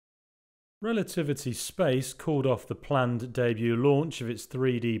Relativity Space called off the planned debut launch of its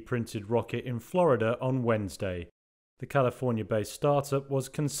 3D printed rocket in Florida on Wednesday. The California-based startup was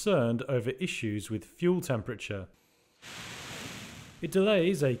concerned over issues with fuel temperature. It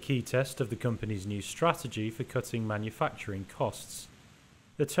delays a key test of the company's new strategy for cutting manufacturing costs.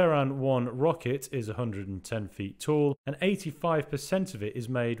 The Terran 1 rocket is 110 feet tall, and 85% of it is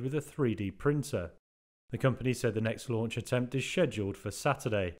made with a 3D printer. The company said the next launch attempt is scheduled for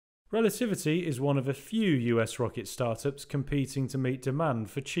Saturday. Relativity is one of a few US rocket startups competing to meet demand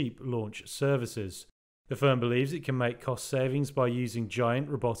for cheap launch services. The firm believes it can make cost savings by using giant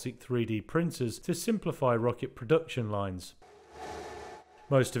robotic 3D printers to simplify rocket production lines.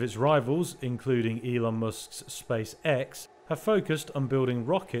 Most of its rivals, including Elon Musk's SpaceX, have focused on building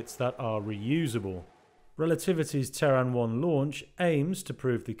rockets that are reusable. Relativity's Terran 1 launch aims to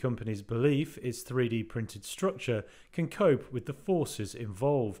prove the company's belief its 3D printed structure can cope with the forces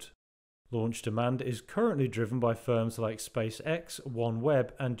involved. Launch demand is currently driven by firms like SpaceX, OneWeb,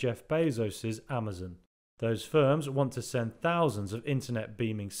 and Jeff Bezos' Amazon. Those firms want to send thousands of internet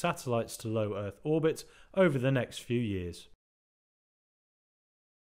beaming satellites to low Earth orbit over the next few years.